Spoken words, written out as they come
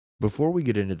Before we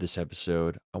get into this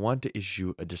episode, I want to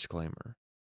issue a disclaimer.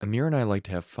 Amir and I like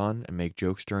to have fun and make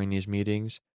jokes during these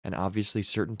meetings, and obviously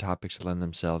certain topics lend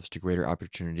themselves to greater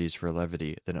opportunities for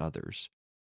levity than others.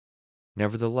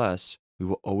 Nevertheless, we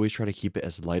will always try to keep it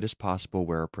as light as possible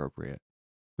where appropriate.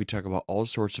 We talk about all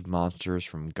sorts of monsters,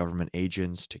 from government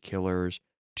agents to killers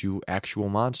to actual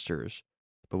monsters,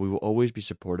 but we will always be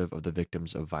supportive of the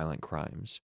victims of violent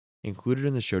crimes. Included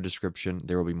in the show description,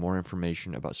 there will be more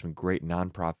information about some great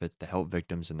nonprofits that help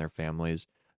victims and their families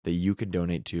that you can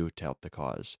donate to help the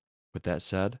cause. With that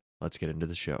said, let's get into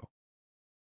the show.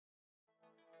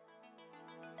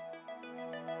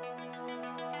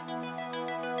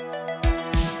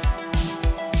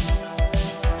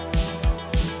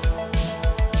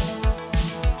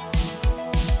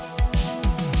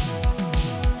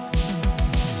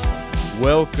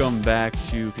 Welcome back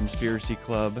to Conspiracy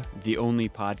Club, the only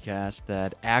podcast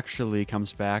that actually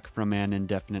comes back from an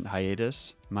indefinite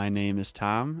hiatus. My name is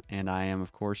Tom, and I am,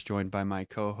 of course, joined by my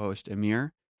co-host,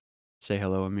 Amir. Say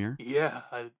hello, Amir. Yeah,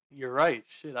 you're right.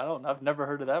 Shit, I've never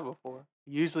heard of that before.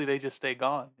 Usually they just stay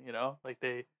gone, you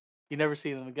never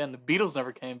see them again. The Beatles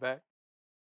never came back.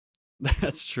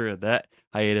 That's true. That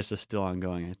hiatus is still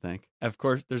ongoing, I think. Of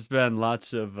course, there's been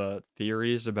lots of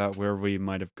theories about where we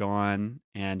might have gone,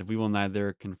 and we will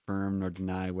neither confirm nor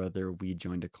deny whether we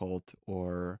joined a cult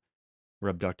or were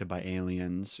abducted by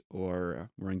aliens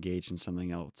or were engaged in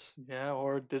something else. Yeah,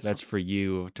 or did That's for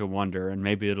you to wonder, and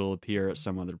maybe it'll appear at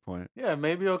some other point. Yeah,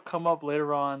 maybe it'll come up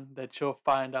later on that you'll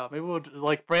find out. Maybe we'll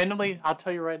like randomly. I'll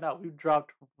tell you right now, we've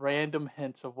dropped random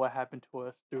hints of what happened to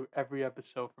us through every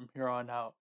episode from here on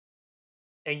out.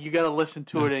 And you gotta listen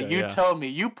to it, and Okay, you yeah. tell me.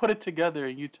 You put it together,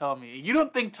 and you tell me. You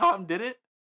don't think Tom did it,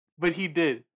 but he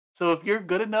did. So if you're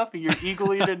good enough and you're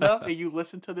eagle-eared enough, and you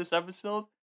listen to this episode,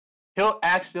 he'll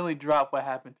accidentally drop what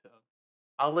happened to him.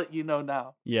 I'll let you know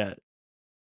now. Yeah,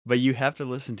 but you have to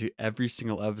listen to every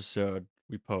single episode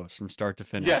we post from start to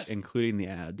finish, Yes. including the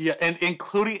ads. Yeah, and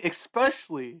including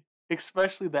especially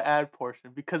the ad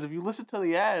portion, because if you listen to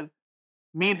the ad,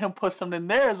 me and him put something in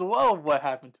there as well of what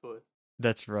happened to us.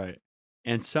 That's right.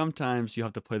 And sometimes you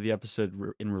have to play the episode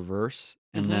in reverse,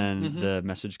 and Mhm, then mhm. the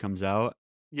message comes out.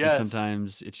 And Yes.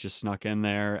 sometimes it's just snuck in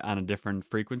there on a different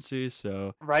frequency.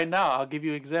 So Right now, I'll give you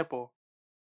an example.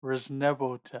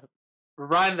 Reznebotep.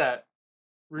 Rewind that.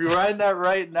 Rewind that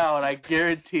right now, and I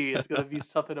guarantee it's gonna be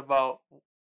something about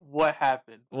what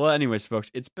happened. well, anyways, folks,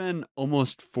 it's been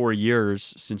almost 4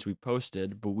 years since we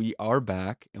posted, but we are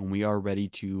back and we are ready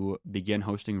to begin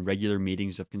hosting regular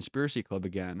meetings of Conspiracy Club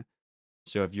again.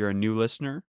 So if you're a new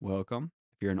listener, welcome.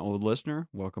 If you're an old listener,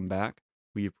 welcome back.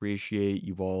 We appreciate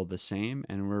you all the same,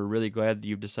 and we're really glad that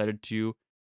you've decided to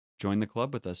join the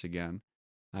club with us again.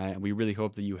 And we really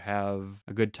hope that you have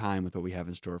a good time with what we have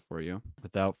in store for you.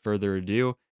 Without further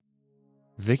ado,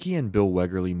 Vicky and Bill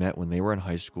Wegerly met when they were in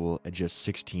high school at just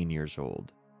 16 years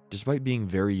old. Despite being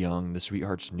very young, the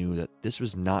sweethearts knew that this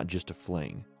was not just a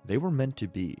fling. They were meant to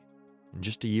be. And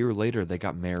just a year later, they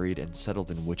got married and settled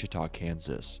in Wichita,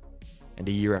 Kansas. And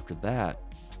a year after that,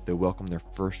 they welcomed their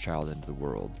first child into the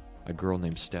world, a girl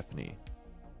named Stephanie.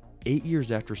 8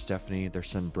 years after Stephanie, their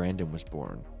son Brandon was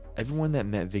born. Everyone that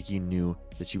met Vicky knew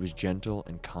that she was gentle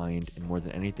and kind, and more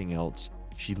than anything else,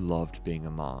 she loved being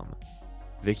a mom.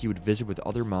 Vicky would visit with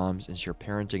other moms and share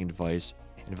parenting advice,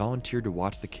 and volunteered to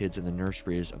watch the kids in the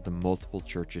nurseries of the multiple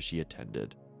churches she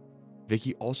attended.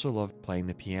 Vicky also loved playing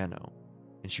the piano,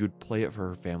 and she would play it for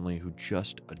her family, who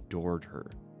just adored her.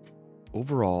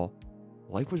 Overall,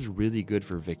 life was really good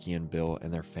for Vicky and Bill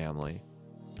and their family,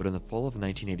 but in the fall of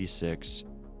 1986,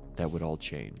 that would all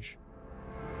change.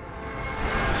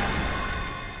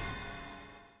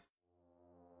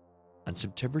 On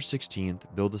September 16th,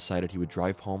 Bill decided he would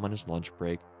drive home on his lunch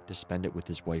break to spend it with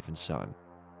his wife and son.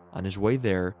 On his way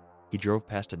there, he drove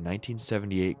past a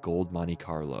 1978 gold Monte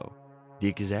Carlo, the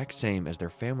exact same as their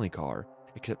family car,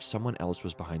 except someone else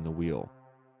was behind the wheel.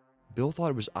 Bill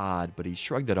thought it was odd, but he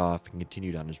shrugged it off and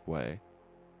continued on his way.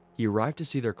 He arrived to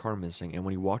see their car missing, and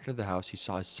when he walked into the house, he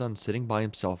saw his son sitting by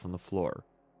himself on the floor,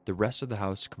 the rest of the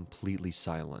house completely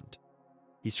silent.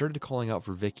 He started calling out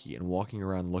for Vicky and walking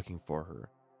around looking for her,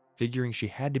 figuring she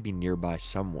had to be nearby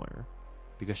somewhere,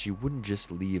 because she wouldn't just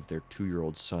leave their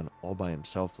 2-year-old son all by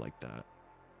himself like that.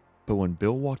 But when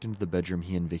Bill walked into the bedroom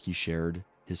he and Vicky shared,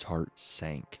 his heart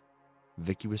sank.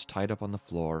 Vicky was tied up on the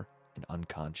floor and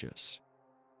unconscious.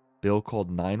 Bill called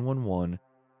 911,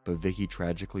 but Vicky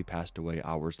tragically passed away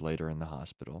hours later in the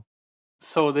hospital.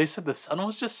 So they said the son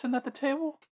was just sitting at the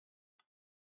table?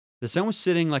 The son was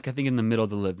sitting, I think, in the middle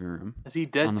of the living room. Is he On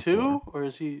dead the too? floor. Or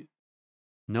is he...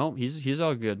 No, he's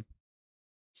all good.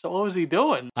 So what was he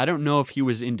doing? I don't know if he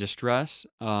was in distress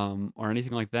or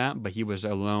anything like that, but he was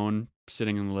alone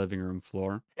sitting on the living room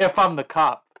floor. If I'm the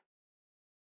cop,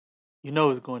 you know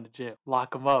he's going to jail.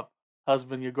 Lock him up.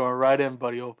 Husband, you're going right in,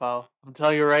 buddy, old pal. I'm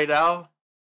telling you right now,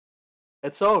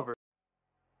 it's over.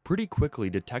 Pretty quickly,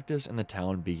 detectives in the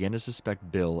town began to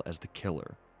suspect Bill as the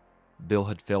killer. Bill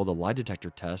had failed a lie detector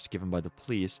test given by the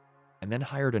police and then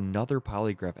hired another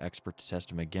polygraph expert to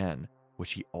test him again,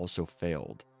 which he also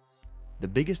failed. The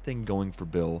biggest thing going for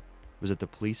Bill was that the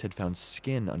police had found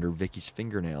skin under Vicky's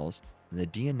fingernails and the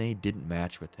DNA didn't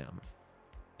match with him.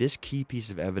 This key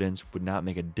piece of evidence would not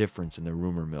make a difference in the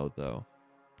rumor mill, though.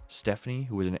 Stephanie,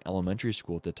 who was in elementary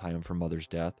school at the time of her mother's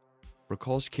death,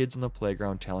 recalls kids on the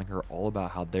playground telling her all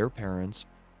about how their parents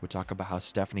would talk about how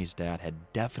Stephanie's dad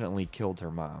had definitely killed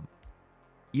her mom.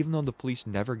 Even though the police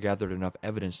never gathered enough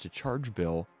evidence to charge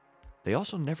Bill, they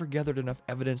also never gathered enough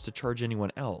evidence to charge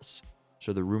anyone else,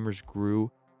 so the rumors grew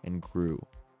and grew.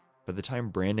 By the time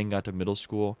Brandon got to middle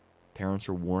school, parents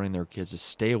were warning their kids to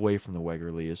stay away from the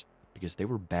Wegerles because they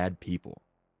were bad people.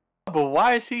 But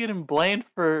why is he getting blamed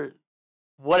for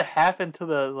what happened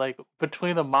to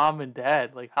between the mom and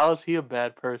dad? Like, how is he a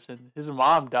bad person? His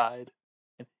mom died.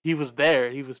 And he was there.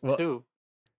 He was two.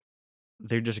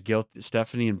 They're just guilty.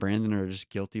 Stephanie and Brandon are just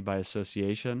guilty by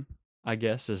association, I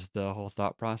guess, is the whole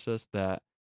thought process that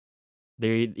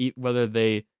whether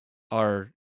they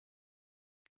are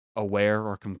aware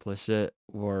or complicit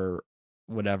or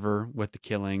whatever with the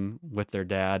killing with their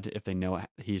dad, if they know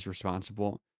he's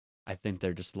responsible, I think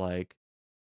they're just like,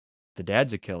 the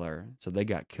dad's a killer, so they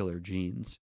got killer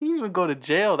genes. He didn't even go to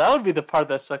jail. That would be the part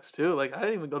that sucks too. Like, I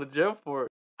didn't even go to jail for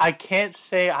it. I can't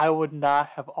say I would not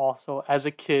have also, as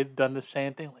a kid, done the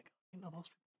same thing. Like, those people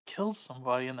killed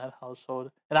somebody in that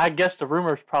household. And I guess the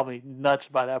rumor is probably nuts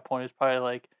by that point. It's probably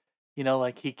like,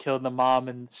 like he killed the mom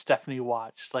and Stephanie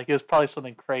watched. Like, it was probably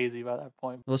something crazy by that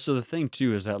point. Well, so the thing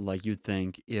too is that, like, you'd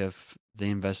think if the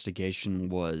investigation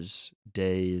was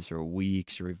days or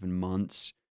weeks or even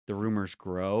months, the rumors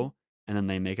grow and then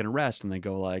they make an arrest and they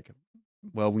go like,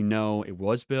 well, we know it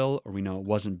was Bill or we know it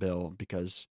wasn't Bill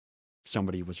because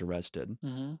somebody was arrested.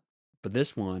 Mm-hmm. But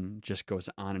this one just goes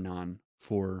on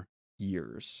for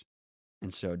years.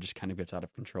 And so it just kind of gets out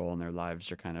of control and their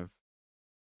lives are kind of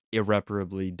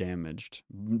irreparably damaged,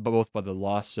 both by the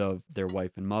loss of their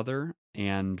wife and mother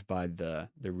and by the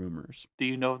rumors. Do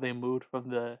you know if they moved from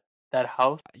that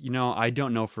house? I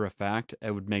don't know for a fact.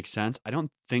 It would make sense. I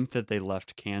don't think that they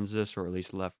left Kansas or at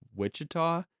least left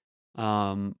Wichita.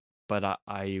 But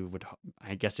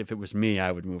I guess if it was me,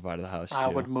 I would move out of the house too. I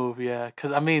would move, yeah.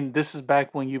 Because, this is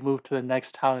back when you moved to the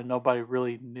next town and nobody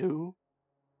really knew.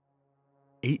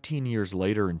 18 years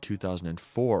later, in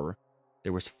 2004,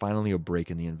 there was finally a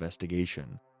break in the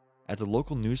investigation. At the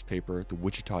local newspaper, the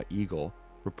Wichita Eagle,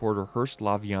 reporter Hearst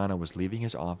Laviana was leaving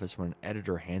his office when an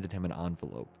editor handed him an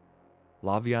envelope.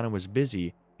 Laviana was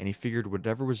busy, and he figured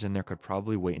whatever was in there could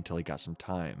probably wait until he got some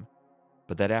time.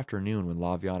 But that afternoon, when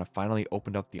Laviana finally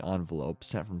opened up the envelope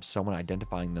sent from someone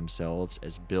identifying themselves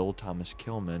as Bill Thomas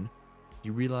Kilman, he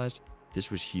realized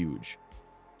this was huge.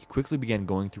 He quickly began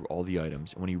going through all the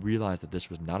items, and when he realized that this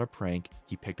was not a prank,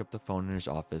 he picked up the phone in his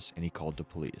office and he called the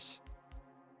police.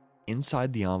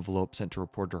 Inside the envelope sent to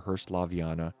reporter Hearst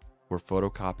Laviana were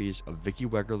photocopies of Vicky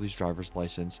Wegerle's driver's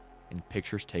license and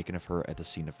pictures taken of her at the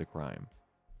scene of the crime.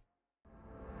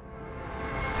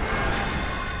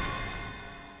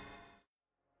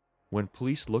 When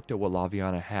police looked at what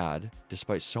Laviana had,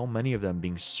 despite so many of them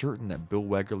being certain that Bill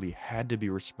Wegerle had to be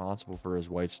responsible for his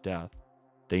wife's death,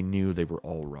 they knew they were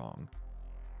all wrong.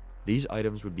 These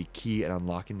items would be key in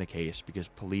unlocking the case because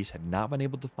police had not been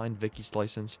able to find Vicky's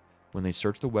license when they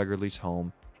searched the Wegerle's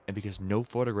home and because no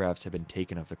photographs had been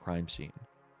taken of the crime scene.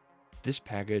 This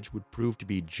package would prove to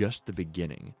be just the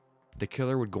beginning. The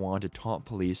killer would go on to taunt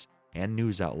police and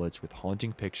news outlets with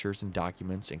haunting pictures and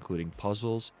documents including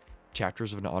puzzles,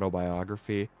 chapters of an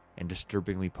autobiography, and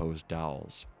disturbingly posed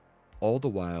dolls. All the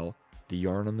while, the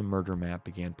yarn on the murder map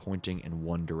began pointing in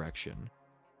one direction.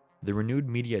 The renewed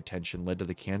media attention led to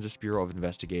the Kansas Bureau of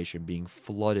Investigation being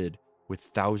flooded with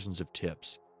thousands of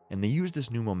tips, and they used this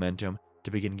new momentum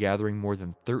to begin gathering more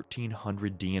than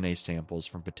 1,300 DNA samples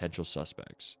from potential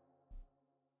suspects.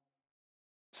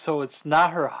 So it's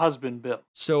not her husband, Bill.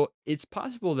 So it's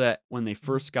possible that when they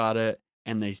first got it,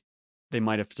 and they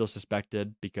might have still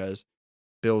suspected because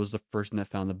Bill was the person that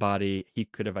found the body. He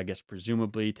could have, I guess,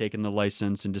 presumably taken the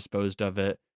license and disposed of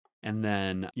it. And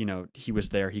then, he was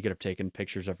there. He could have taken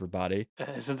pictures of her body.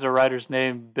 Isn't the writer's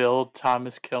name Bill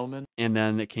Thomas Kilman? And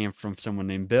then it came from someone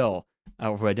named Bill,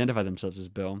 who identified themselves as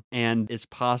Bill. And it's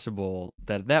possible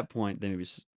that at that point, they maybe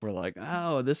were like,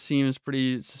 oh, this seems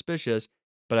pretty suspicious.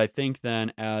 But I think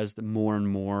then as more and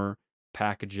more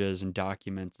packages and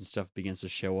documents and stuff begins to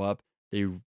show up, they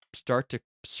start to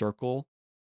circle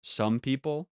some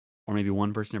people, or maybe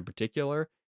one person in particular,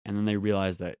 and then they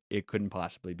realize that it couldn't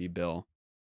possibly be Bill.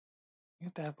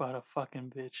 Ain't that about a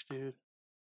fucking bitch, dude?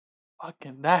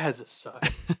 Fucking, that has a suck.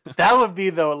 That would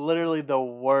be literally the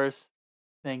worst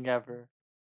thing ever.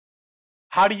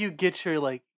 How do you get your,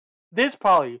 like, there's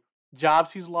probably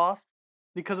jobs he's lost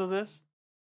because of this.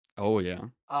 Oh yeah,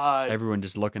 everyone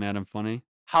just looking at him funny.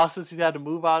 Houses he's had to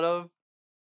move out of,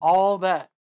 all that.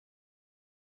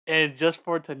 And just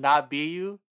for it to not be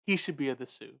you, he should be at the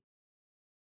sue.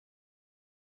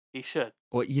 He should.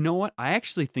 Well, you know what? I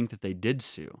actually think that they did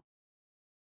sue.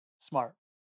 Smart.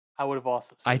 I would have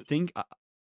also sued. I think,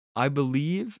 I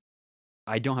believe,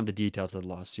 I don't have the details of the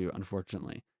lawsuit,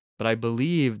 unfortunately, but I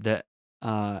believe that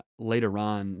later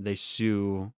on they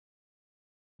sue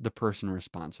the person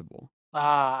responsible.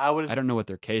 I don't know what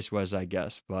their case was, I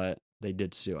guess, but they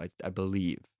did sue, I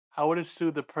believe. I would have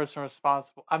sued the person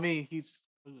responsible. I mean, he's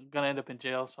gonna end up in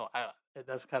jail, so it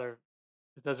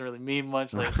doesn't really mean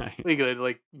much. Like, Right. we could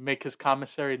like make his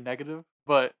commissary negative,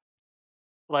 but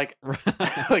like,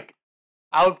 Right. like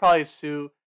I would probably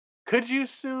sue. Could you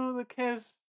sue the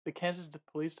Kansas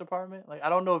Police Department? Like, I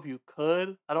don't know if you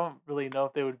could. I don't really know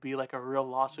if there would be like a real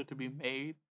lawsuit to be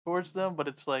made towards them, but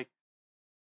it's like,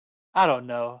 I don't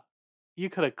know. You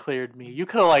could have cleared me. You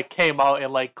could have like came out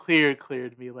and like cleared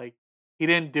me. Like, he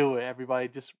didn't do it. Everybody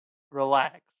just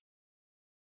relax.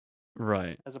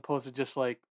 Right. As opposed to just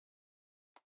like,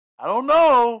 I don't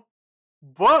know,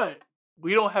 but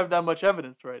we don't have that much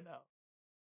evidence right now.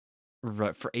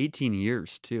 Right. For 18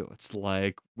 years, too. It's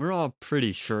like, we're all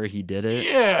pretty sure he did it.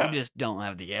 Yeah. We just don't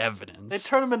have the evidence. They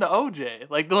turned him into OJ.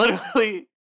 Like, literally,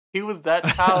 he was that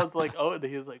child's like, oh,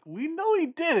 he was like, we know he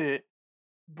did it,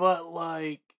 but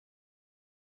like,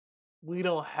 we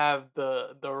don't have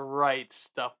the right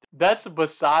stuff. That's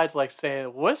besides like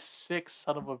saying, what sick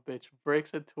son of a bitch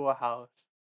breaks into a house,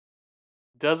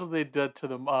 does what they did to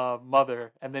the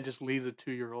mother, and then just leaves a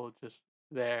 2-year-old just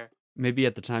there. Maybe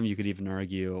at the time you could even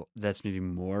argue that's maybe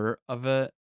more of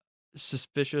a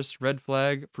suspicious red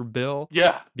flag for Bill.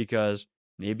 Yeah. Because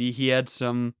maybe he had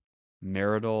some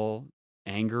marital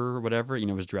anger or whatever,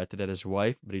 was directed at his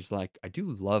wife, but he's like, I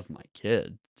do love my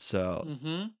kid, so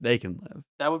they can live.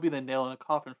 That would be the nail in the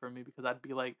coffin for me, because I'd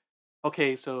be like,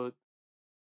 okay, so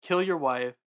kill your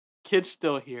wife, kid's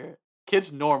still here,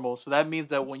 kid's normal, so that means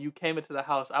that when you came into the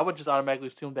house, I would just automatically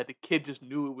assume that the kid just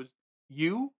knew it was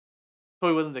you, so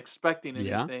he wasn't expecting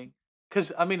anything.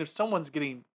 Because, I mean, if someone's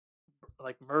getting,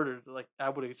 like, murdered, like, I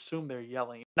would assume they're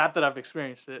yelling. Not that I've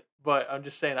experienced it, but I'm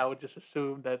just saying I would just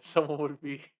assume that someone would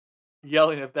be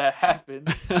yelling if that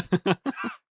happened.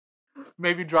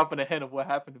 Maybe dropping a hint of what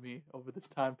happened to me over this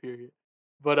time period.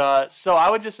 But, so I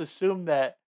would just assume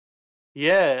that,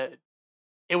 yeah,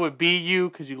 it would be you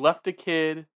because you left the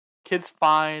kid. Kid's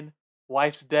fine.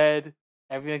 Wife's dead.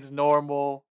 Everything's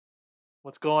normal.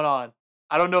 What's going on?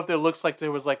 I don't know if it looks like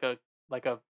there was like a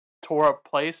tore up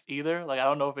place either. Like, I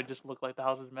don't know if it just looked like the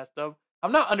house was messed up.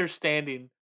 I'm not understanding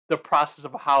the process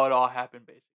of how it all happened,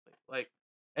 basically. Like,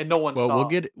 and no one saw.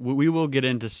 We will get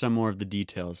into some more of the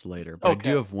details later, but Okay.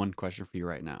 I do have one question for you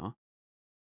right now.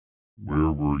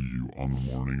 Where were you on the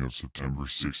morning of September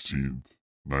 16th,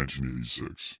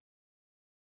 1986?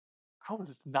 I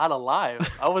was not alive.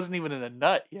 I wasn't even in a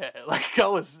nut yet. Like, I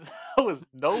was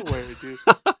nowhere, dude.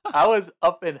 I was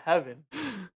up in heaven.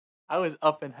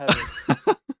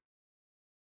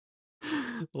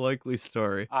 Likely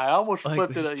story. I almost Like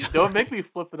flipped this it. story. Don't make me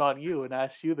flip it on you and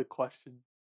ask you the question.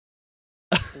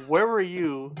 Where were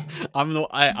you? I'm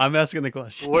asking the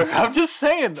question. I'm just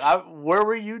saying. Where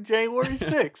were you January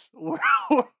 6th? Where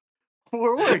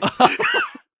were you?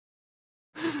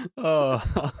 Oh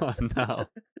no.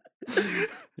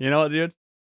 You know what, dude?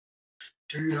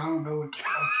 Dude, I don't know what the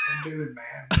fuck you're doing,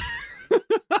 man.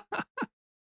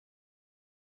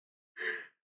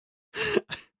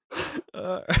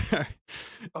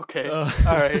 Okay. All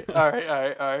right.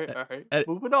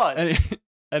 Moving on.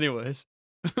 Anyways.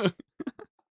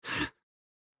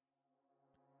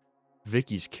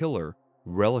 Vicky's killer,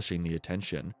 relishing the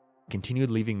attention,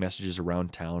 continued leaving messages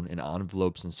around town in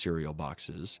envelopes and cereal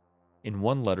boxes. In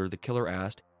one letter, the killer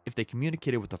asked if they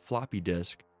communicated with a floppy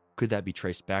disk, could that be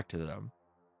traced back to them?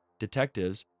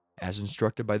 Detectives, as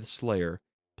instructed by the Slayer,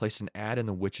 placed an ad in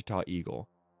the Wichita Eagle,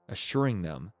 assuring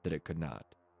them that it could not.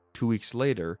 2 weeks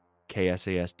later,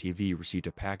 KSAS-TV received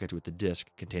a package with a disk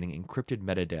containing encrypted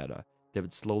metadata that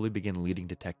would slowly begin leading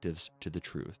detectives to the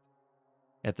truth.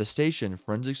 At the station,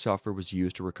 forensic software was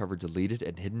used to recover deleted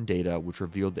and hidden data, which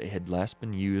revealed that it had last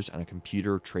been used on a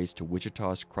computer traced to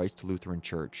Wichita's Christ Lutheran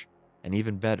Church, and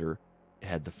even better, it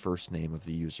had the first name of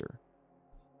the user.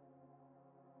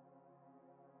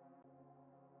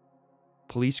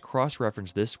 Police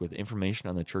cross-referenced this with information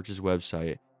on the church's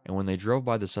website, and when they drove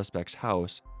by the suspect's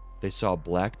house, they saw a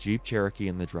black Jeep Cherokee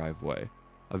in the driveway,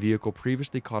 a vehicle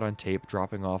previously caught on tape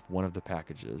dropping off one of the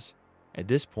packages. At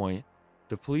this point,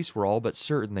 the police were all but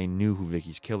certain they knew who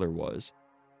Vicky's killer was,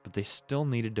 but they still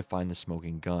needed to find the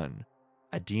smoking gun,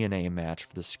 a DNA match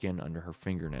for the skin under her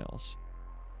fingernails.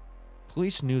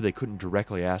 Police knew they couldn't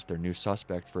directly ask their new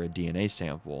suspect for a DNA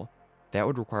sample. That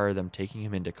would require them taking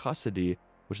him into custody,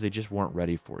 which they just weren't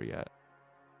ready for yet.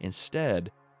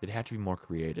 Instead, they'd have to be more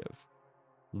creative.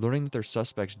 Learning that their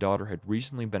suspect's daughter had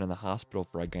recently been in the hospital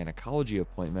for a gynecology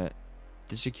appointment,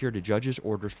 they secured a judge's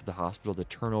orders for the hospital to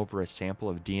turn over a sample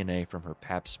of DNA from her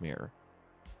pap smear.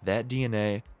 That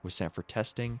DNA was sent for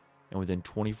testing, and within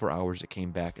 24 hours it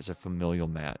came back as a familial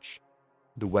match.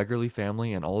 The Wegerly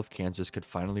family and all of Kansas could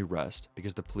finally rest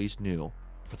because the police knew,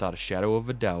 without a shadow of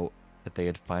a doubt, that they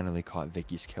had finally caught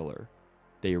Vicky's killer.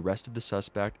 They arrested the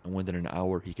suspect, and within an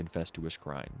hour he confessed to his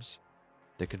crimes.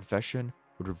 The confession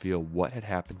would reveal what had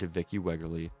happened to Vicky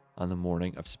Wegerly on the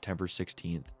morning of September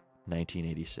 16th,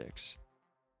 1986.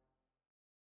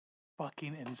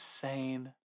 Fucking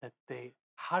insane that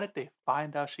how did they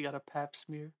find out she got a pap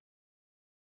smear?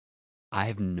 I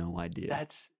have no idea.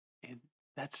 That's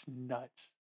nuts.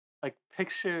 Like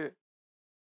picture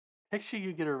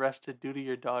you get arrested due to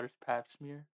your daughter's pap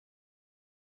smear.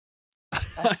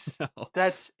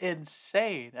 That's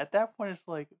insane. At that point, it's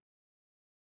like,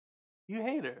 you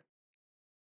hate her.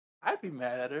 I'd be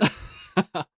mad at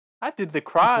her. I did the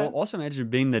crime. Well, also imagine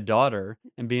being the daughter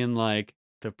and being like,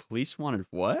 the police wanted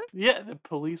what? Yeah, the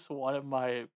police wanted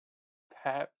my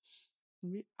pap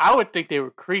smear. I would think they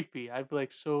were creepy. I'd be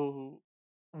like, so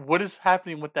what is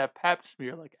happening with that pap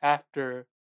smear? Like after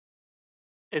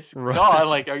it's Right. gone,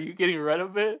 like, are you getting rid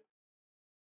of it?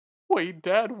 Wait,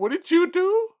 Dad, what did you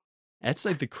do? That's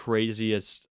like the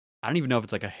craziest. I don't even know if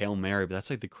it's like a Hail Mary, but that's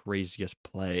like the craziest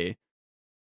play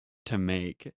to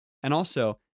make. And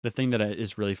also, the thing that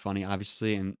is really funny,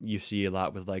 obviously, and you see a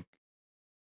lot with like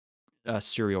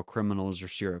serial criminals or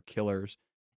serial killers,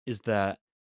 is that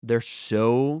they're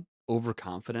so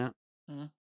overconfident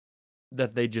Mhm.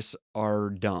 that they just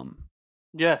are dumb.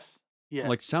 Yes. Yeah.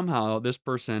 Like somehow this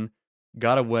person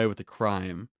got away with a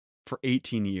crime for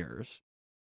 18 years,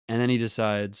 and then he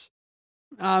decides,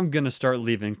 I'm going to start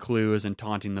leaving clues and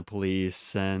taunting the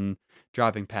police and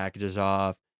dropping packages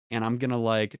off. And I'm going to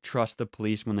like trust the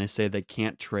police when they say they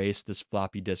can't trace this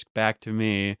floppy disk back to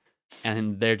me.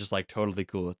 And they're just like totally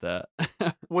cool with that.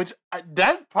 Which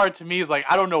that part to me is like,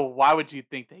 I don't know, why would you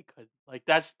think they could? Like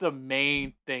that's the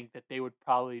main thing that they would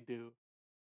probably do.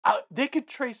 They could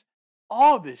trace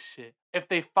all this shit if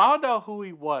they found out who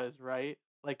he was, right?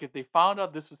 Like if they found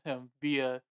out this was him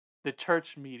via the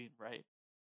church meeting, right?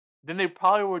 Then they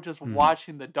probably were just Mhm.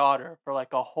 watching the daughter for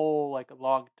like a whole like a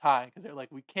long time because they're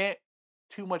like, we can't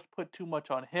put too much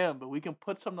on him, but we can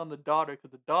put something on the daughter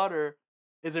because the daughter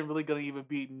isn't really going to even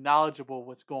be knowledgeable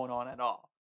what's going on at all.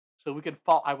 So we can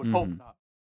follow. I would hope Mhm. not.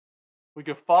 We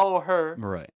could follow her,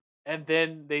 Right. and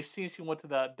then they see she went to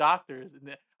the doctors, and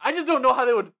then, I just don't know how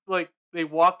they would like. They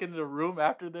walk into the room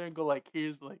after there and go like,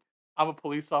 "Here's like, I'm a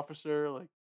police officer. Like,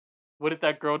 what did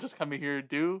that girl just come in here to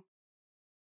do?"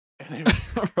 And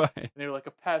Right. they were like,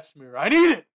 "A pap smear. I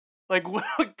need it." Like, what?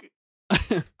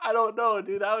 I don't know,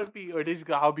 dude. That would be, or they just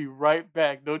go, "I'll be right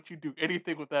back. Don't you do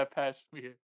anything with that pap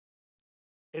smear."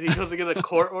 And he goes to get a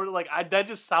court order. Like, that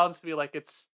just sounds to me like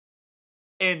it's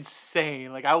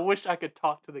insane. Like, I wish I could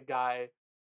talk to the guy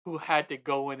who had to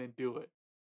go in and do it.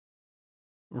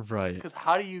 Right. Because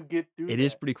how do you get through It that?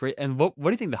 is pretty crazy. And what do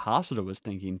you think the hospital was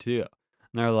thinking too? And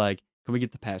they're like, can we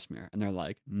get the pap smear? And they're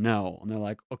like, no. And they're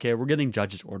like, okay, we're getting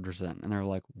judge's orders then. And they're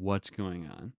like, what's going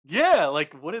on? Yeah,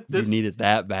 like, what did this... You need it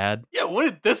that bad? Yeah, what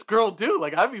did this girl do?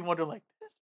 Like, I'd be wondering, like,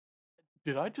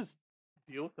 did I just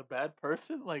deal with a bad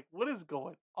person? Like, what is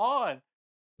going on?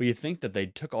 Well, you think that they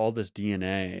took all this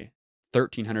DNA,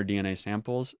 1,300 DNA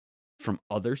samples from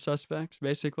other suspects,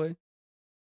 basically?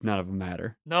 None of them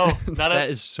matter. No, that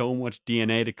is so much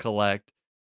DNA to collect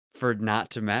for it not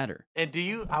to matter. And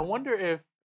I wonder if,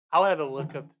 I would have to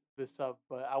look this up,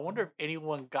 but I wonder if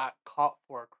anyone got caught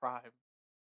for a crime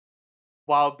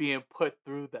while being put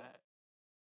through that.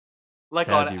 Like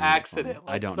That'd on be really accident. funny.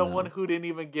 I Like don't someone know. who didn't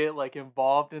even get like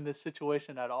involved in this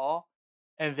situation at all.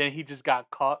 And then he just got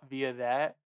caught via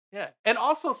that. Yeah. And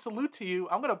also salute to you.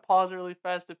 I'm going to pause really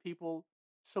fast to people.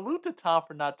 Salute to Tom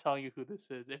for not telling you who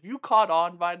this is. If you caught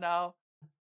on by now,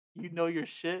 you know your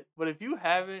shit. But if you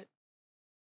haven't,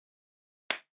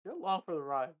 you're along for the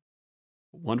ride.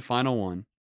 One final one.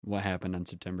 What happened on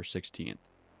September 16th?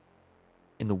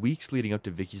 In the weeks leading up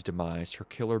to Vicky's demise, her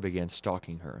killer began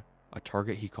stalking her, a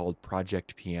target he called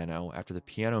Project Piano after the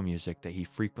piano music that he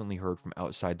frequently heard from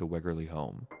outside the Wegerly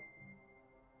home.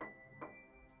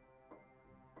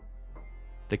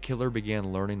 The killer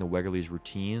began learning the Wegerly's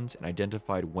routines and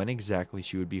identified when exactly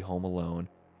she would be home alone,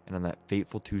 and on that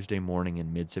fateful Tuesday morning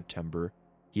in mid-September,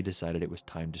 he decided it was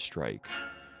time to strike.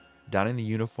 Donning the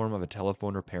uniform of a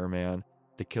telephone repairman,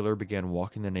 the killer began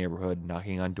walking the neighborhood,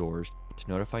 knocking on doors to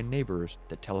notify neighbors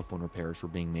that telephone repairs were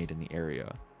being made in the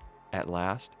area. At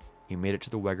last, he made it to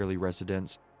the Wegerly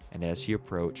residence, and as he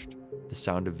approached, the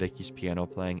sound of Vicky's piano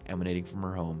playing emanating from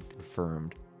her home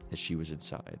confirmed that she was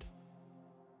inside.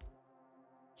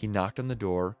 He knocked on the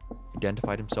door,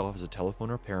 identified himself as a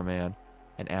telephone repairman,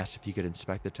 and asked if he could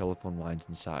inspect the telephone lines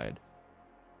inside.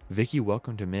 Vicky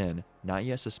welcomed him in, not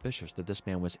yet suspicious that this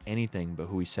man was anything but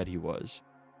who he said he was.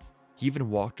 He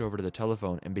even walked over to the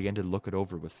telephone and began to look it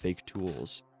over with fake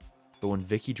tools. But when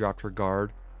Vicky dropped her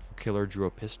guard, her killer drew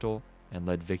a pistol and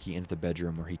led Vicky into the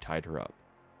bedroom where he tied her up.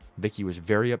 Vicky was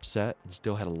very upset and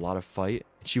still had a lot of fight,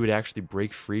 and she would actually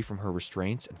break free from her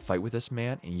restraints and fight with this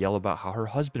man and yell about how her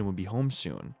husband would be home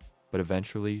soon. But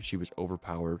eventually, she was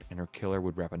overpowered, and her killer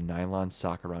would wrap a nylon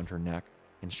sock around her neck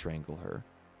and strangle her.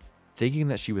 Thinking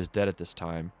that she was dead at this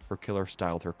time, her killer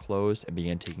styled her clothes and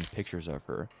began taking pictures of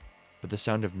her. But the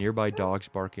sound of nearby dogs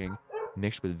barking,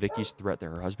 mixed with Vicky's threat that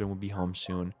her husband would be home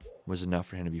soon, was enough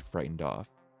for him to be frightened off.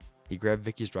 He grabbed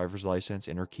Vicky's driver's license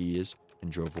and her keys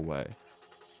and drove away.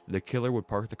 The killer would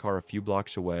park the car a few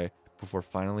blocks away before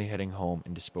finally heading home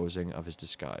and disposing of his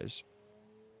disguise.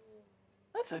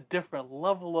 That's a different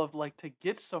level of like to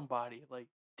get somebody. Like,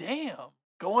 damn,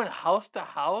 going house to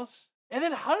house. And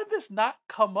then how did this not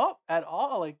come up at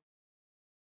all? Like,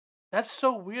 that's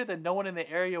so weird that no one in the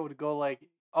area would go like,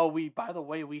 oh, by the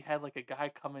way, we had like a guy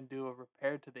come and do a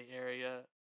repair to the area.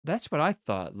 That's what I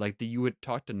thought. Like that you would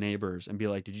talk to neighbors and be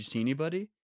like, did you see anybody?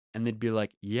 And they'd be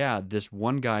like, yeah, this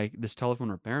one guy, this telephone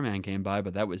repairman came by,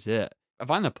 but that was it. If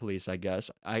I'm the police, I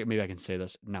guess, maybe I can say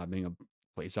this not being a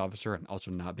police officer and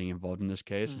also not being involved in this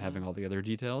case and having all the other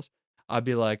details. I'd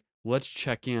be like, let's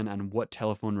check in on what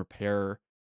telephone repair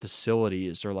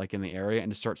facilities are like in the area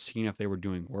and to start seeing if they were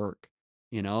doing work,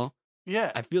 you know?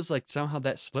 Yeah. It feels like somehow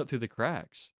that slipped through the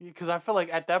cracks. Because I feel like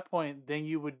at that point, then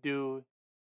you would do,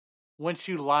 once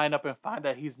you line up and find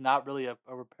that he's not really a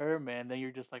repairman, then you're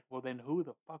just like, well, then who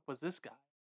the fuck was this guy?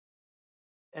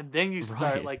 And then you start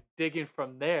Right. like digging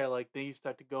from there. Like, then you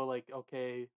start to go like,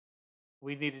 okay,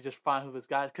 we need to just find who this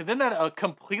guy is. Because then that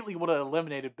completely would have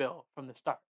eliminated Bill from the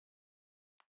start.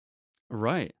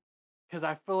 Right. Because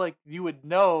I feel like you would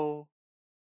know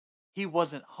he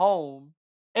wasn't home.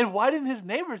 And why didn't his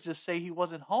neighbors just say he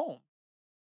wasn't home?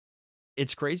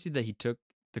 It's crazy that he took,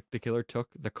 the killer took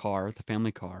the car, the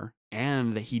family car,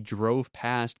 and that he drove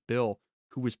past Bill,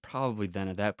 who was probably then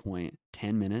at that point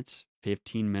 10 minutes,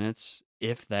 15 minutes,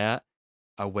 if that,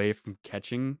 away from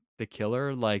catching the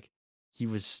killer. Like, he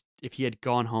was, if he had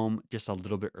gone home just a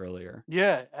little bit earlier,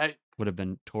 Yeah. would have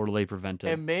been totally prevented.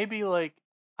 And maybe like,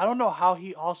 I don't know how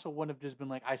he also wouldn't have just been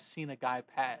like, I seen a guy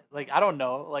pass. Like, I don't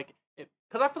know. Like,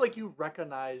 because I feel like you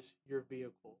recognize your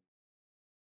vehicle.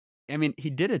 I mean, he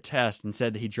did a test and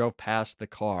said that he drove past the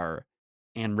car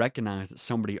and recognized that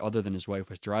somebody other than his wife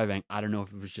was driving. I don't know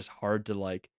if it was just hard to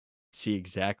like see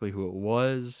exactly who it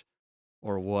was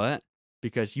or what,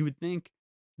 because you would think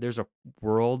there's a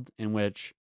world in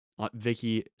which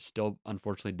Vicky still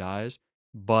unfortunately dies,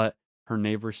 but her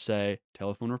neighbors say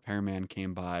telephone repairman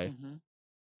came by. Mm-hmm.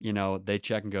 You know, they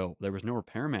check and go, there was no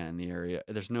repairman in the area.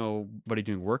 There's nobody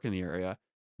doing work in the area.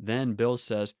 Then Bill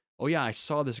says, oh yeah, I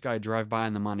saw this guy drive by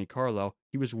in the Monte Carlo.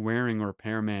 He was wearing a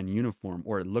repairman uniform,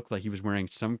 or it looked like he was wearing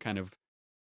some kind of,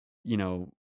 you know,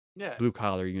 Yeah. blue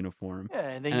collar uniform. Yeah.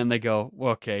 And And then they go,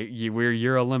 well, okay,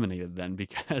 you're eliminated then,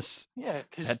 because yeah,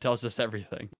 because that tells us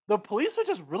everything. the police are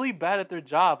just really bad at their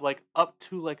job, like up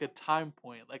to like a time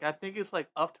point. Like, I think it's like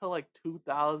up to like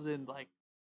 2000, like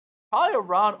probably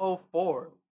around 04.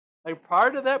 Like, prior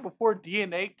to that, before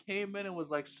DNA came in and was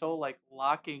like so like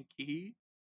lock and key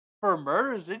for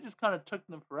murders, it just kind of took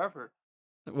them forever.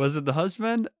 Was it the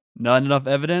husband? Not enough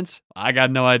evidence? I got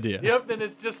no idea. Yep, then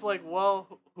it's just like,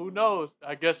 well, who knows?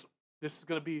 I guess this is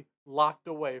gonna be locked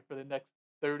away for the next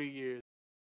 30 years.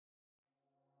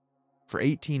 For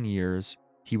 18 years,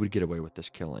 he would get away with this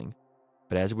killing.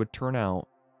 But as it would turn out,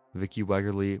 Vicky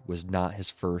Wegerly was not his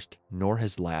first nor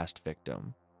his last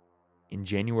victim. In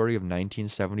January of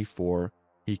 1974,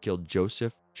 he killed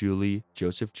Joseph, Julie,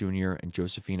 Joseph Jr., and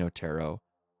Josephine Otero,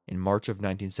 In March of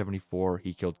 1974,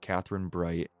 he killed Catherine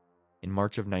Bright. In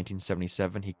March of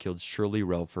 1977, he killed Shirley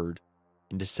Relford.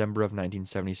 In December of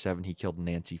 1977, he killed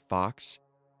Nancy Fox.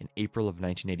 In April of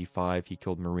 1985, he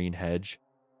killed Maureen Hedge.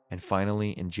 And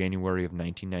finally, in January of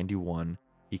 1991,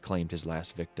 he claimed his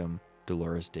last victim,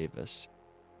 Dolores Davis.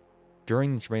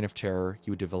 During this reign of terror, he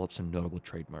would develop some notable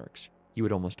trademarks. He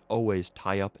would almost always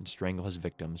tie up and strangle his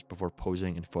victims before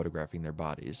posing and photographing their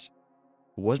bodies.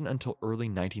 It wasn't until early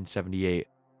 1978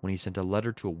 when he sent a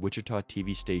letter to a Wichita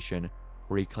TV station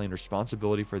where he claimed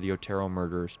responsibility for the Otero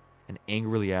murders and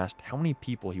angrily asked how many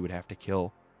people he would have to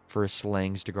kill for his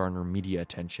slangs to garner media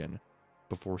attention,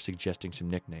 before suggesting some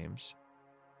nicknames.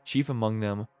 Chief among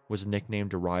them was a nickname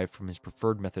derived from his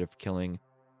preferred method of killing,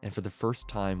 and for the first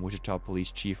time, Wichita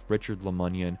Police Chief Richard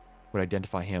Lemunion would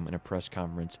identify him in a press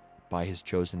conference by his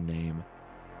chosen name,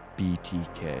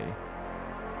 BTK.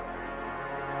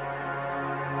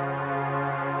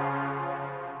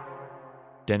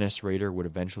 Dennis Rader would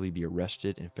eventually be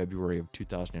arrested in February of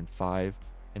 2005,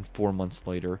 and 4 months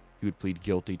later, he would plead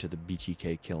guilty to the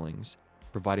BTK killings,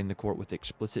 providing the court with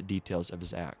explicit details of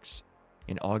his acts.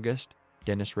 In August,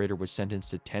 Dennis Rader was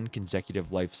sentenced to 10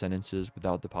 consecutive life sentences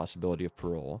without the possibility of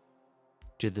parole.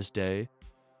 To this day,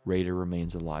 Rader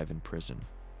remains alive in prison.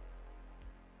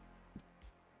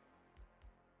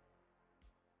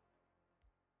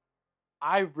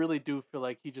 I really do feel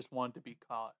like he just wanted to be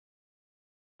caught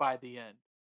by the end.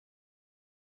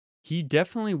 He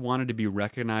definitely wanted to be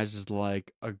recognized as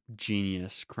like a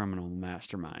genius criminal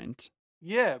mastermind.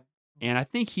 Yeah, And I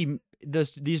think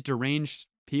these deranged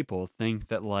people think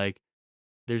that like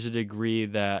there's a degree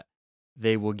that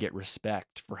they will get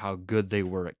respect for how good they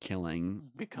were at killing.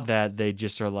 because That they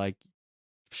just are like,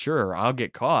 sure, I'll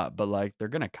get caught, but like they're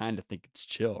gonna kind of think it's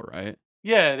chill, right?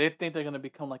 yeah, they think they're gonna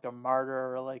become like a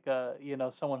martyr or like a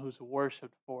someone who's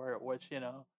worshipped for it, which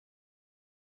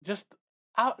just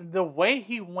the way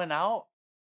he went out.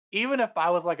 Even if I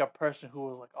was like a person who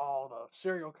was like, oh, the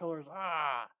serial killers,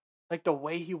 like the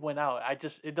way he went out,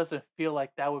 it doesn't feel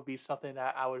like that would be something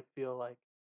that I would feel like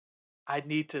I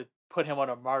need to put him on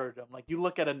a martyrdom. Like you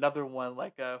look at another one,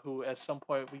 like who at some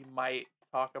point we might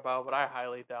talk about, but I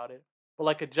highly doubt it. But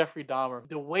like a Jeffrey Dahmer,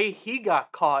 the way he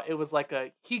got caught, it was like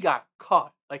he got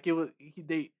caught. Like it was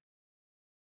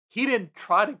he didn't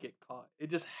try to get caught. It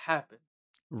just happened.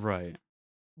 Right.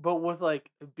 But with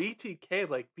like BTK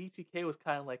was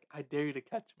kind of like, I dare you to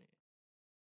catch me.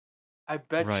 I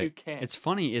bet you Right. can't. It's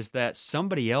funny is that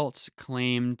somebody else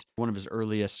claimed one of his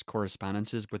earliest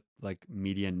correspondences with like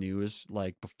media news,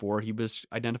 like before he was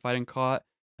identified and caught,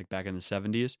 like back in the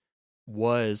 70s,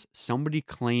 was somebody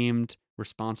claimed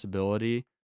responsibility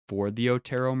for the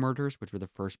Otero murders, which were the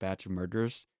first batch of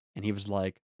murders. And he was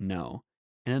like, no.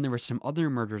 And then there were some other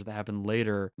murders that happened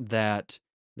later that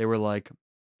they were like,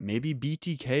 maybe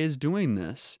BTK is doing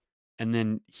this. And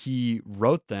then he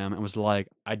wrote them and was like,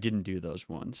 I didn't do those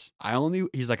ones.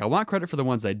 He's like, I want credit for the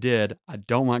ones I did. I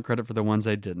don't want credit for the ones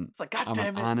I didn't. It's like, God I'm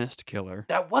damn an it. honest killer.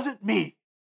 That wasn't me.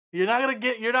 You're not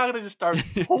gonna just start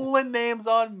pulling names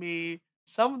on me.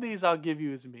 Some of these I'll give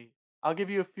you as me. I'll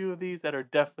give you a few of these that are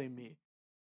definitely me.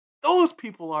 Those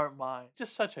people aren't mine.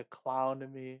 Just such a clown to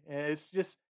me. And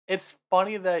it's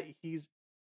funny that he's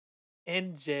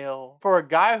in jail for a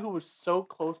guy who was so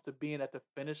close to being at the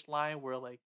finish line where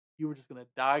like you were just gonna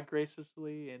die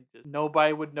gracefully and just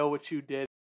nobody would know what you did.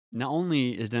 Not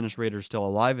only is Dennis Rader still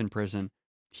alive in prison,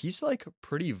 he's like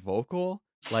pretty vocal.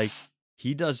 Like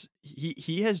he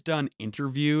has done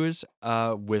interviews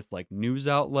with like news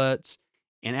outlets,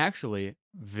 and actually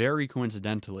very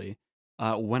coincidentally,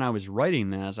 when I was writing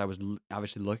this, I was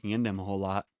obviously looking into him a whole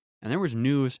lot, and there was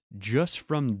news just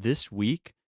from this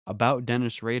week about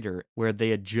Dennis Rader where they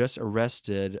had just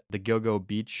arrested the Gilgo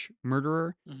Beach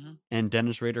murderer. Mm-hmm. And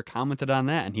Dennis Rader commented on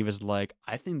that, and he was like,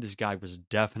 I think this guy was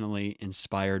definitely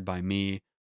inspired by me.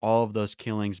 All of those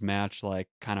killings match like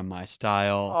kind of my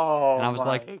style. Oh, and I was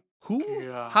like,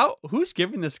 who's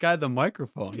giving this guy the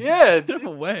microphone? Yeah, Get him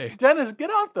away. Dennis, get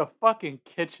off the fucking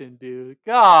kitchen, dude.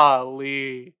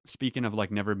 Golly. Speaking of like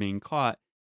never being caught,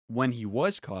 when he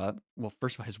was caught, well,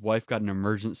 first of all, his wife got an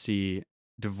emergency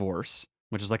divorce,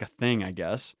 which is like a thing, I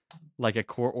guess. Like a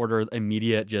court order,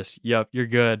 immediate, just, yep, you're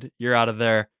good. You're out of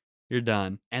there. You're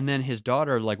done. And then his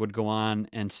daughter like would go on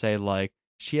and say like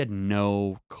she had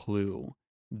no clue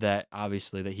that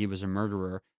obviously that he was a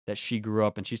murderer, that she grew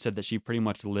up and she said that she pretty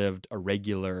much lived a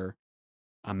regular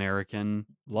American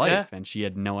life. Yeah. And she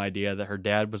had no idea that her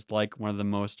dad was like one of the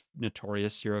most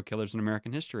notorious serial killers in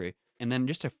American history. And then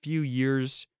just a few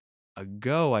years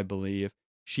ago, I believe,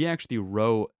 she actually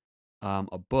wrote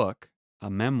a book, a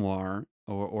memoir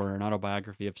or an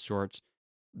autobiography of sorts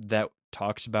that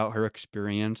talks about her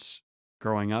experience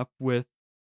growing up with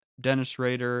Dennis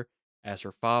Rader as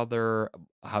her father,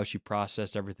 how she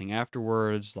processed everything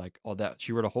afterwards, like all that.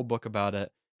 She wrote a whole book about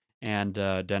it. And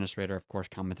Dennis Rader, of course,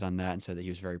 commented on that and said that he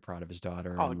was very proud of his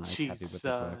daughter Oh, and like happy with the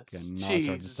book Jesus. and all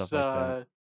sorts of stuff like that.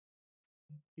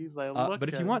 He's like, But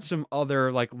if you want some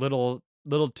other like little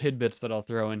tidbits that I'll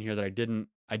throw in here that I didn't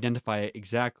identify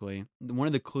exactly, one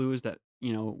of the clues that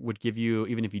would give you,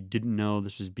 even if you didn't know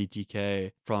this was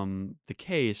BTK from the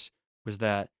case, was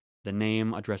that the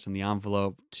name addressed in the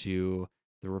envelope to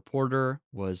the reporter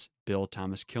was Bill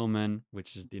Thomas Kilman,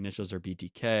 which is the initials are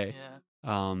BTK. Yeah.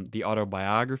 The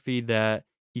autobiography that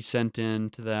he sent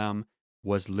in to them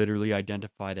was literally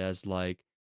identified as like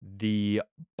the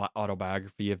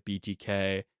autobiography of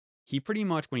BTK. He pretty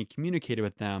much, when he communicated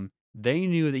with them, they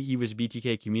knew that he was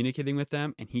BTK communicating with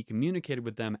them, and he communicated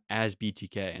with them as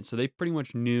BTK. And so they pretty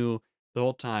much knew the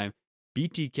whole time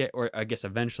BTK, or I guess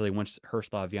eventually once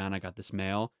Hearst Laviana got this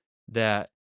mail,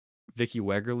 that Vicky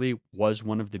Wegerly was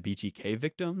one of the BTK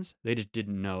victims. They just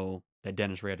didn't know that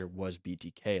Dennis Rader was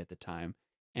BTK at the time.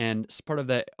 And part of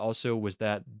that also was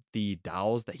that the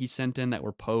dolls that he sent in that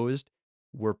were posed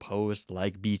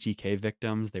like BTK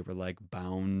victims. They were like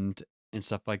bound and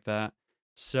stuff like that.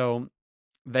 So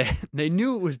they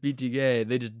knew it was BTK.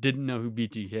 They just didn't know who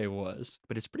BTK was.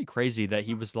 But it's pretty crazy that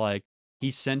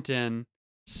he sent in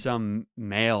some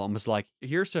mail and was like,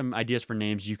 here's some ideas for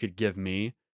names you could give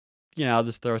me. I'll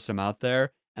just throw some out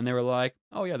there. And they were like,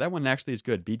 oh yeah, that one actually is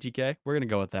good. BTK, we're going to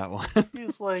go with that one.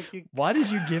 He's like, why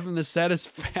did you give him the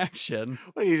satisfaction?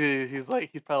 He's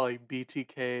probably like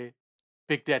BTK,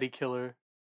 Big Daddy Killer.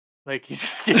 Like, he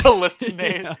just gave a list of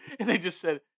names. Yeah. And they just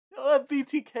said, that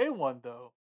BTK one,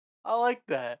 though. I like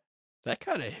that. That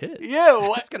kind of hits.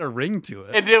 Yeah. That's got a ring to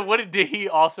it. And then did he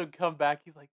also come back?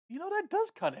 He's like, that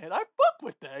does kind of hit. I fuck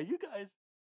with that. You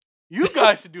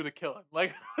guys should do the killing.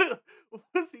 Like, what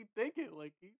was he thinking?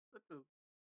 Like,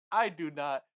 I do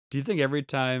not. Do you think every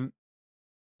time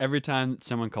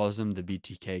someone calls him the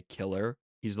BTK killer,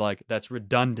 he's like, that's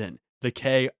redundant. The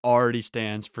K already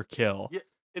stands for kill. Yeah,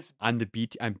 I'm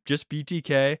just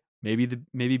BTK. Maybe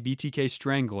BTK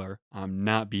strangler. I'm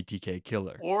not BTK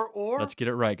killer. Or let's get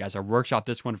it right, guys. I workshop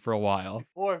this one for a while.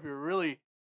 Or if you're really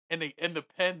in the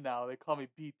pen now, they call me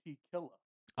BT Killer.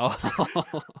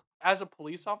 Oh. As a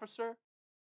police officer,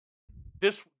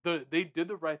 they did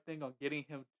the right thing on getting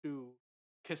him to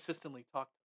consistently talk.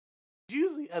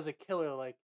 Usually, as a killer,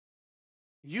 like,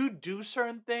 you do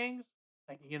certain things,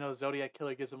 like, Zodiac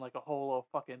Killer gives him like a whole little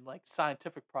fucking like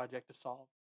scientific project to solve.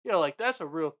 Like, that's a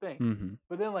real thing. Mm-hmm.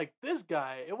 But then, like, this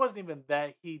guy, it wasn't even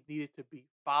that he needed to be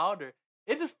found, or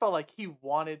it just felt like he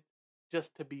wanted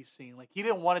just to be seen. Like, he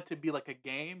didn't want it to be like a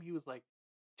game. He was like,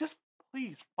 just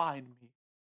please find me.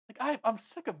 Like, I'm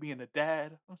sick of being a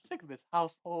dad. I'm sick of this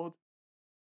household.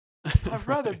 I'd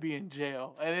rather be in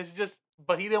jail. And it's just,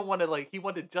 but he didn't want to, like, he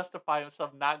wanted to justify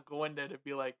himself not going there to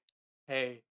be like,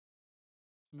 hey,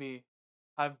 it's me.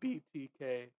 I'm BTK.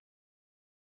 And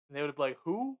they would be like,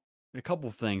 who? A couple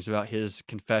of things about his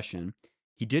confession.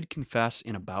 He did confess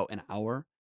in about an hour.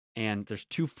 And there's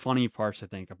two funny parts, I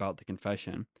think, about the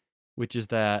confession, which is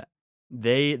that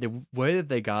the way that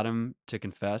they got him to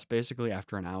confess, basically,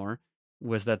 after an hour,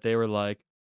 was that they were like,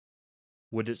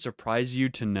 would it surprise you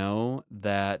to know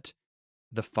that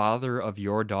the father of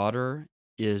your daughter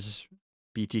is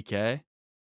BTK?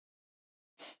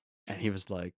 And he was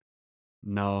like,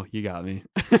 no, you got me.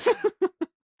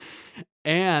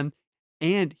 and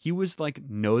he was like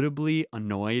notably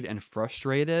annoyed and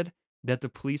frustrated that the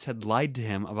police had lied to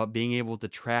him about being able to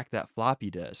track that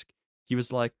floppy disk. He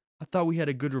was like, I thought we had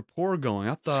a good rapport going.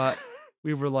 I thought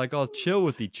we were like all chill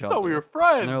with each other. I thought we were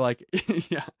friends. And they're like,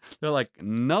 yeah. They're like,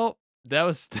 nope, that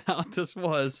was what this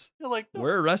was. They're like, no.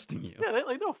 We're arresting you. Yeah, they're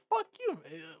like, no, fuck you,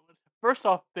 man. First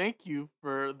off, thank you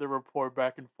for the report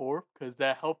back and forth, because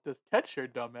that helped us catch your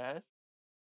dumb ass.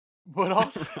 But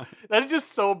also, that's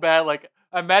just so bad. Like,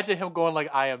 imagine him going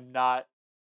like, I am not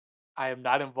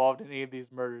involved in any of these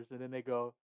murders. And then they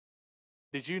go,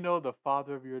 did you know the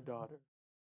father of your daughter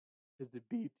is the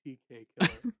BTK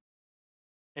killer?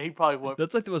 And he probably went.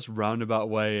 That's like the most roundabout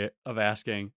way of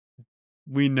asking.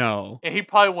 We know. And he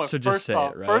probably went, so just say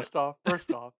it, right? First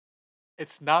off,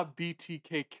 it's not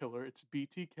BTK killer, it's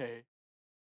BTK.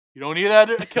 You don't need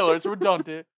that killer, it's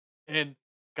redundant. And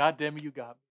goddamn it, you got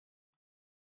me.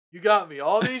 You got me.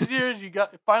 All these years,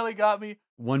 finally got me.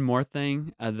 One more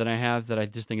thing that I have that I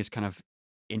just think is kind of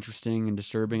interesting and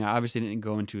disturbing. I obviously didn't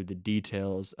go into the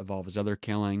details of all of his other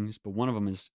killings, but one of them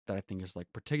is that I think is like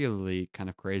particularly kind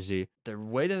of crazy. The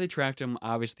way that they tracked him,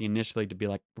 obviously initially to be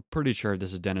like, we're pretty sure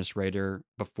this is Dennis Rader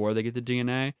before they get the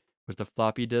DNA, was the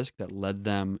floppy disk that led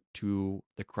them to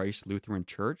the Christ Lutheran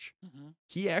Church.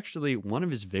 He actually, one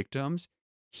of his victims,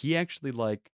 he actually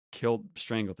like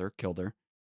strangled her, killed her,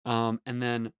 and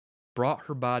then brought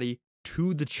her body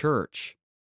to the church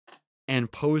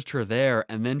and posed her there,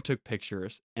 and then took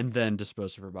pictures, and then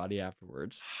disposed of her body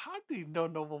afterwards. How did he know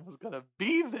no one was gonna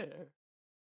be there?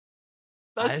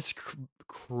 That's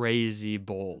crazy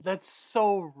bold. That's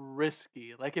so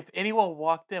risky. Like, if anyone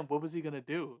walked in, what was he gonna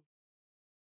do?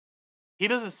 He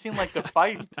doesn't seem like the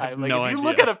fighting type. Like, No if you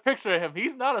look idea. at a picture of him,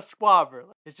 he's not a squabber.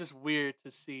 It's just weird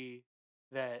to see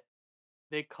that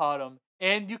they caught him,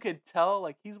 and you could tell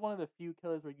like he's one of the few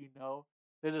killers where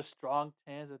there's a strong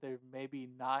chance that there maybe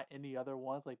not any other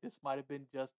ones. Like, this might have been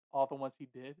just all the ones he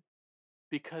did,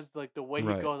 because like the way he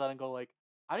Right. goes out and go like,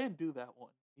 I didn't do that one.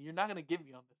 You're not gonna get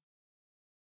me on this,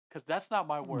 because that's not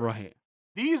my work. Right.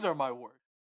 These are my work.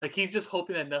 Like, he's just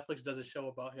hoping that Netflix does a show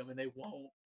about him, and they won't.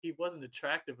 He wasn't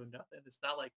attractive or nothing. It's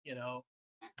not like Ted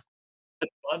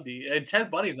Bundy. And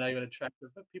Ted Bundy's not even attractive,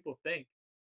 but people think.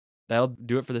 That'll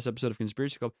do it for this episode of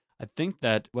Conspiracy Club. I think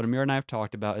that what Amir and I have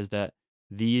talked about is that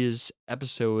these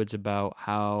episodes about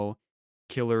how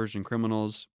killers and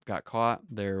criminals got caught,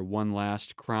 their one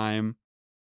last crime,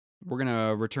 we're going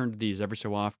to return to these every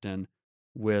so often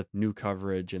with new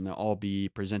coverage, and they'll all be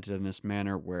presented in this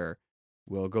manner where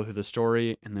we'll go through the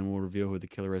story and then we'll reveal who the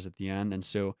killer is at the end. And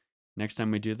so next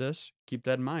time we do this, keep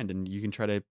that in mind, and you can try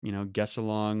to, guess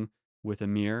along with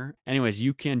Amir. Anyways,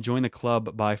 you can join the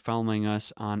club by following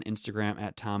us on Instagram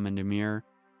at Tom and Amir.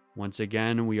 Once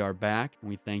again, we are back, and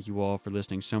we thank you all for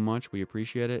listening so much. We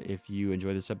appreciate it. If you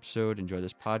enjoy this episode, enjoy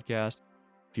this podcast,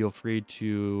 feel free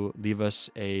to leave us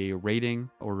a rating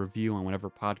or review on whatever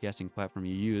podcasting platform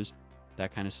you use.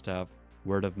 That kind of stuff,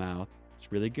 word of mouth.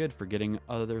 It's really good for getting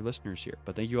other listeners here.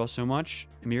 But thank you all so much.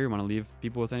 Amir, you want to leave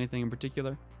people with anything in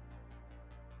particular?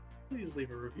 Please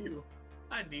leave a review.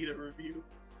 I need a review.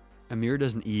 Amir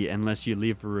doesn't eat unless you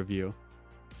leave a review.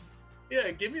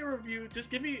 Yeah, give me a review. Just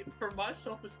give me, for my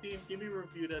self-esteem, give me a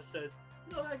review that says,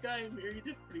 that guy Amir, you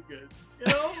did pretty good.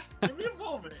 Give me a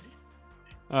moment.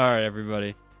 All right,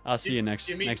 everybody. I'll see you next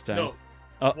time. No,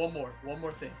 Oh. one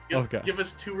more thing. Okay. Give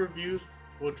us 2 reviews.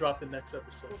 We'll drop the next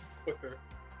episode quicker.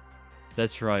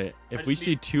 That's right. If I we just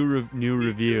see need- 2 new need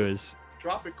reviews,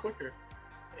 Drop it quicker,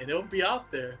 and it'll be out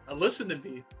there. Listen to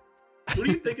me. Who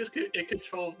do you think is in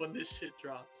control when this shit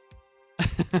drops?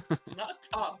 Not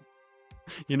Tom.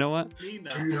 you know what? Me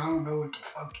now. Dude, I don't know what the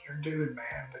fuck you're doing,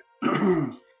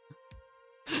 man,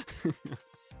 but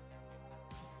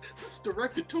It's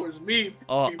directed towards me.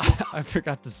 Oh, people. I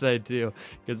forgot to say too,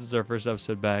 because it's our first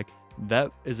episode back.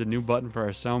 That is a new button for our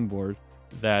soundboard.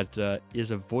 That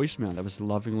is a voicemail that was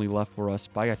lovingly left for us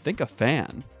by, I think, a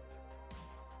fan.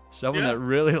 Someone Yeah. that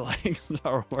really likes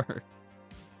our work.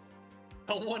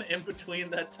 Someone in between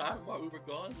that time while we were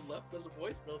gone left us a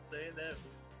voicemail saying that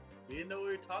we didn't know what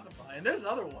we were talking about. And there's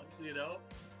other ones,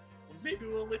 Maybe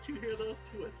we'll let you hear those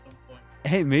too at some point.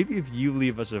 Hey, maybe if you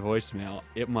leave us a voicemail,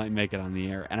 it might make it on the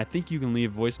air. And I think you can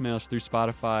leave voicemails through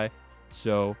Spotify.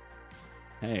 So,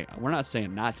 hey, we're not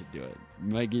saying not to do it.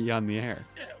 It might get you on the air.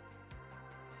 Yeah.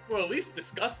 We'll at least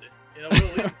discuss it. We'll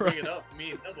at least bring it up.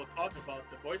 Me and them will talk about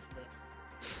the voicemail.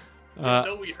 Even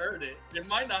though we heard it. It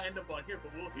might not end up on here,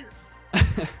 but we'll hear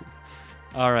it.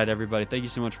 All right, everybody. Thank you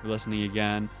so much for listening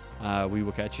again. We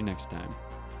will catch you next time.